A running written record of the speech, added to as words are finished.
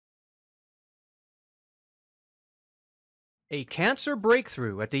A cancer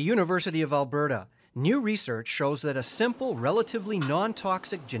breakthrough at the University of Alberta. New research shows that a simple, relatively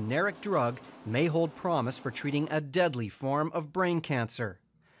non-toxic generic drug may hold promise for treating a deadly form of brain cancer.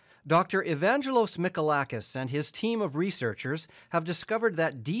 Dr. Evangelos Mikalakis and his team of researchers have discovered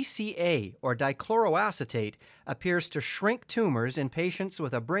that DCA, or dichloroacetate, appears to shrink tumors in patients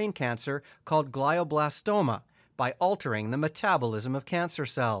with a brain cancer called glioblastoma by altering the metabolism of cancer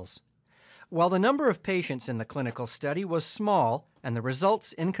cells. While the number of patients in the clinical study was small and the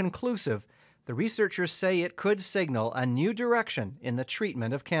results inconclusive, the researchers say it could signal a new direction in the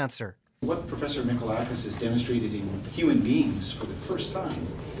treatment of cancer. What Professor Mikalakis has demonstrated in human beings for the first time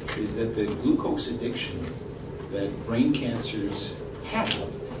is that the glucose addiction that brain cancers have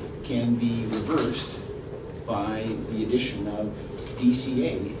can be reversed by the addition of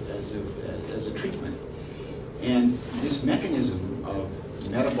DCA as a treatment. And this mechanism of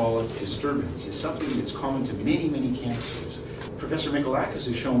metabolic disturbance is something that's common to many, many cancers. Professor Mikalakis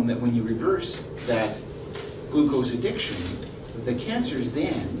has shown that when you reverse that glucose addiction, the cancers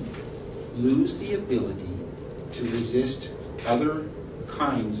then lose the ability to resist other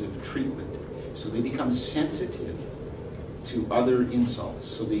kinds of treatment. So they become sensitive to other insults.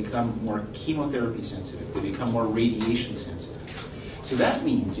 So they become more chemotherapy sensitive. They become more radiation sensitive. So that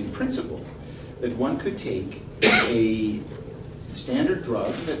means, in principle, that one could take a standard drug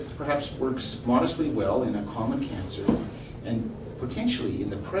that perhaps works modestly well in a common cancer, and potentially in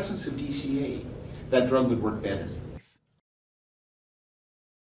the presence of DCA, that drug would work better.